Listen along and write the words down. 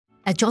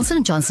At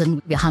Johnson &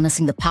 Johnson, we're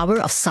harnessing the power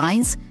of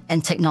science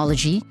and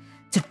technology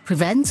to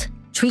prevent,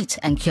 treat,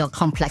 and cure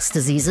complex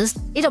diseases.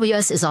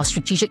 AWS is our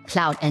strategic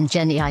cloud and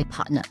Gen AI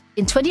partner.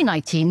 In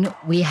 2019,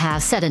 we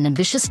have set an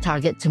ambitious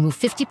target to move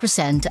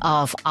 50%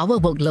 of our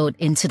workload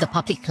into the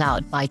public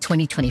cloud by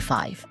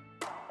 2025.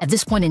 At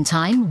this point in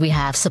time, we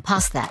have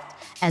surpassed that,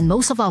 and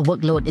most of our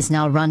workload is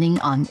now running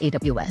on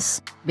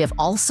AWS. We have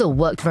also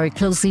worked very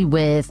closely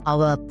with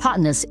our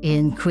partners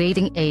in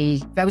creating a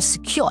very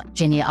secure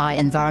Gen AI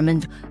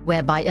environment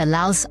whereby it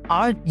allows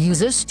our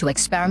users to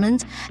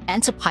experiment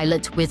and to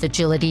pilot with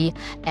agility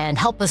and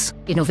help us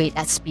innovate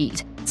at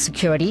speed.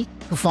 Security,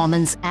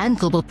 performance, and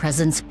global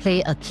presence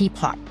play a key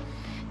part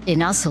in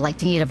us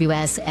selecting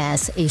AWS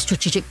as a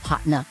strategic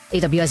partner.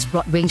 AWS's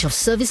broad range of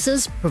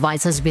services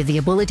provides us with the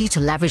ability to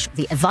leverage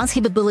the advanced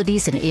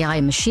capabilities in AI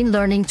and machine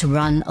learning to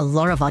run a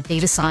lot of our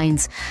data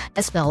science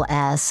as well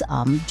as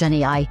Gen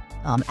AI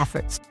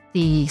efforts.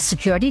 The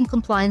security and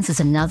compliance is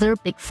another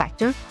big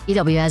factor.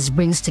 AWS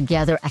brings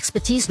together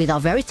expertise with our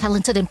very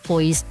talented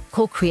employees,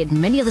 co-create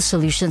many of the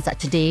solutions that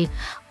today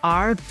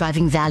are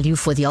driving value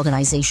for the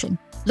organization.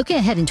 Looking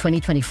ahead in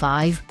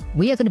 2025,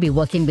 we are going to be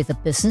working with the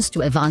business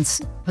to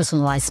advance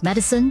personalized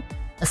medicine,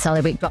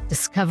 accelerate drug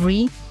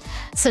discovery,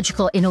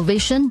 surgical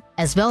innovation,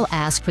 as well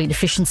as create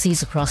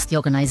efficiencies across the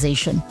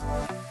organization.